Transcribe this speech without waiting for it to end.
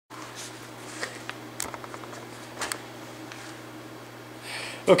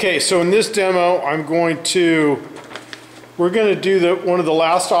Okay, so in this demo, we're going to do one of the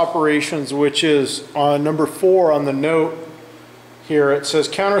last operations, which is on number 4 on the note here. It says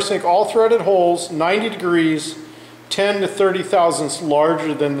countersink all threaded holes 90 degrees, 10 to 30 thousandths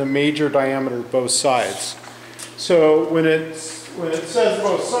larger than the major diameter of both sides. So when it says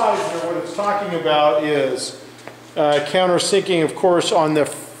both sides, what it's talking about is countersinking, of course, on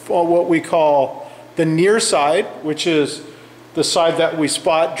what we call the near side, which is the side that we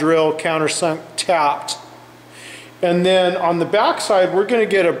spot, drill, countersunk, tapped. And then on the back side, we're going to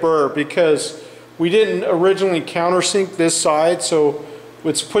get a burr because we didn't originally countersink this side, so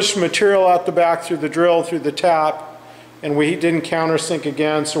it's pushed material out the back through the drill, through the tap, and we didn't countersink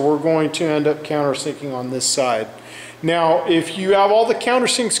again, so we're going to end up countersinking on this side. Now, if you have all the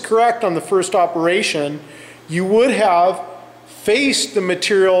countersinks correct on the first operation, you would have faced the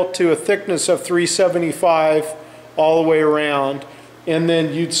material to a thickness of 375 all the way around, and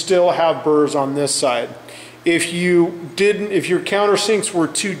then you'd still have burrs on this side. If your countersinks were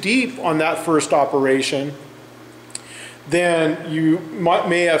too deep on that first operation, then you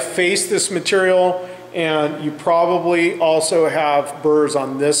may have faced this material, and you probably also have burrs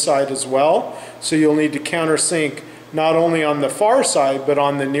on this side as well. So you'll need to countersink not only on the far side, but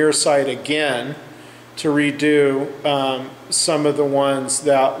on the near side again to redo some of the ones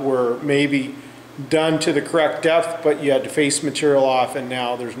that were maybe done to the correct depth, but you had to face material off, and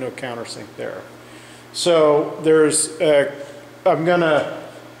now there's no countersink there. So I'm going to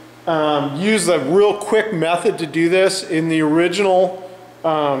use a real quick method to do this. In the original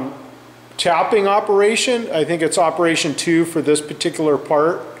tapping operation, I think it's operation 2 for this particular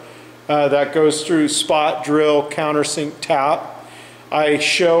part, that goes through spot, drill, countersink, tap. I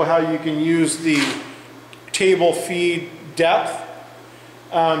show how you can use the table feed depth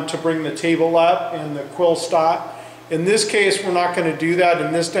to bring the table up and the quill stop. In this case, we're not going to do that.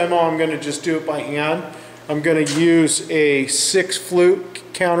 In this demo, I'm going to just do it by hand. I'm going to use a 6 flute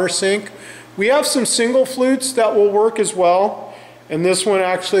countersink. We have some single flutes that will work as well. And this one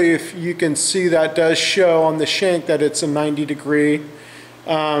actually, if you can see, that does show on the shank that it's a 90 degree.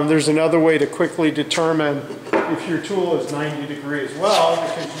 There's another way to quickly determine if your tool is 90 degrees well,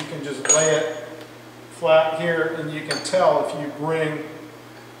 because you can just lay it flat here, and you can tell if you bring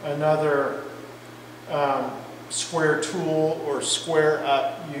another square tool or square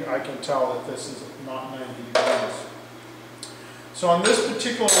up, I can tell that this is not 90 degrees. So on this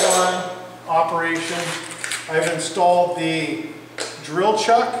particular one operation, I've installed the drill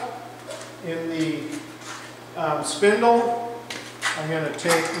chuck in the spindle. I'm going to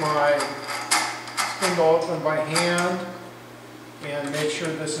take my spindle open by hand and make sure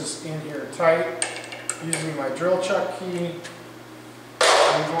this is in here tight using my drill chuck key.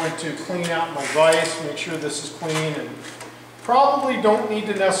 I'm going to clean out my vise, make sure this is clean, and probably don't need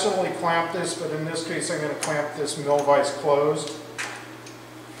to necessarily clamp this, but in this case I'm going to clamp this mill vise closed.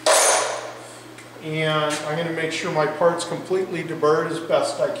 And I'm going to make sure my part's completely deburred as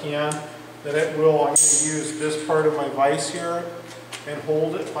best I can, that it will. I'm going to use this part of my vise here and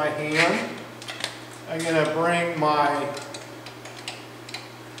hold it by hand. I'm going to bring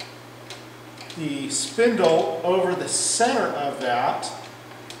the spindle over the center of that.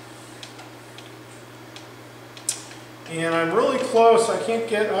 And I'm really close, I can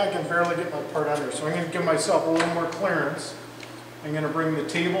barely get my part under, so I'm going to give myself a little more clearance. I'm going to bring the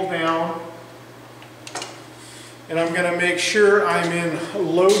table down, and I'm going to make sure I'm in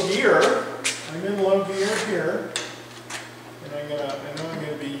low gear. I'm in low gear here, and I know I'm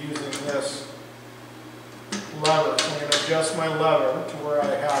going to be using this lever, so I'm going to adjust my lever to where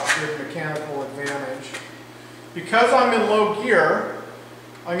I have good mechanical advantage. Because I'm in low gear,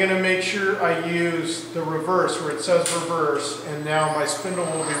 I'm going to make sure I use the reverse, where it says reverse, and now my spindle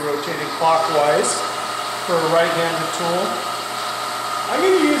will be rotating clockwise for a right-handed tool. I'm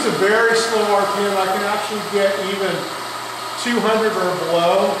going to use a very slow RPM. I can actually get even 200 or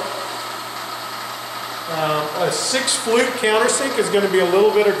below. A 6 flute countersink is going to be a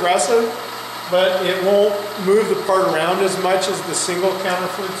little bit aggressive, but it won't move the part around as much as the single counter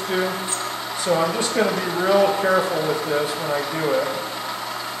flutes do. So I'm just going to be real careful with this when I do it.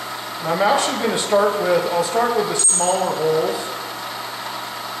 And I'm actually going to I'll start with the smaller holes.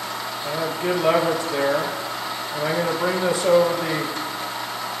 I have good leverage there. And I'm going to bring this over the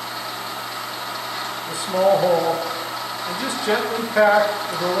small hole and just gently pack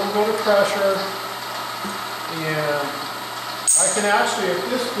with a little bit of pressure. And I can actually, at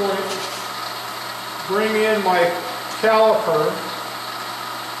this point, bring in my caliper.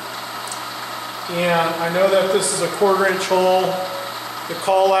 And I know that this is a 1/4 inch hole. The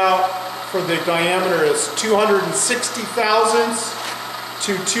call out for the diameter is 260 thousandths.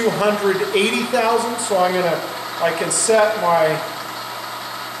 to 280,000. So I can set my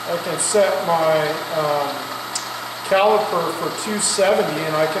caliper for 270,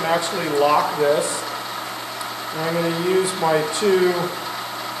 and I can actually lock this. And I'm going to use my two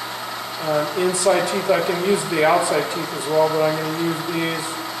inside teeth. I can use the outside teeth as well, but I'm going to use these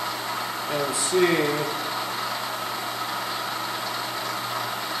and see.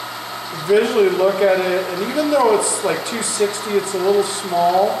 Visually look at it, and even though it's like 260, it's a little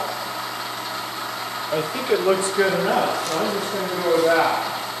small. I think it looks good enough, so I'm just going to go with that.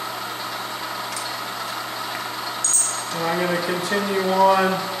 And I'm going to continue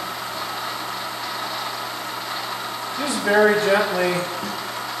on just very gently.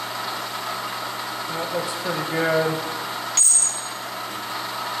 That looks pretty good.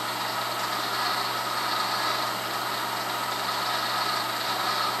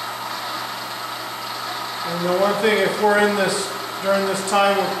 And the one thing, if we're in this, during this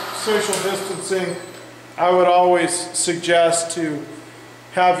time of social distancing, I would always suggest to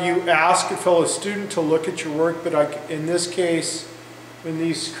have you ask a fellow student to look at your work, but in this case, in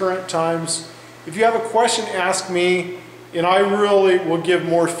these current times, if you have a question, ask me, and I really will give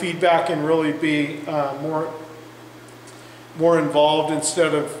more feedback and really be more involved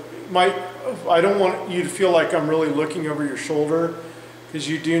instead of I don't want you to feel like I'm really looking over your shoulder, because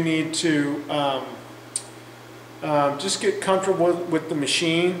you do need to just get comfortable with the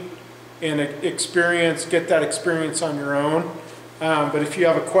machine and get that experience on your own. But if you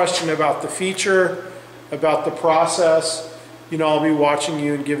have a question about the feature, about the process, I'll be watching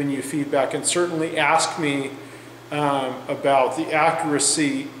you and giving you feedback, and certainly ask me about the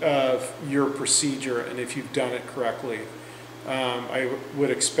accuracy of your procedure and if you've done it correctly. I would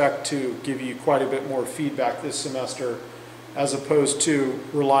expect to give you quite a bit more feedback this semester, as opposed to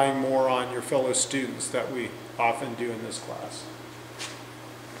relying more on your fellow students that we often do in this class.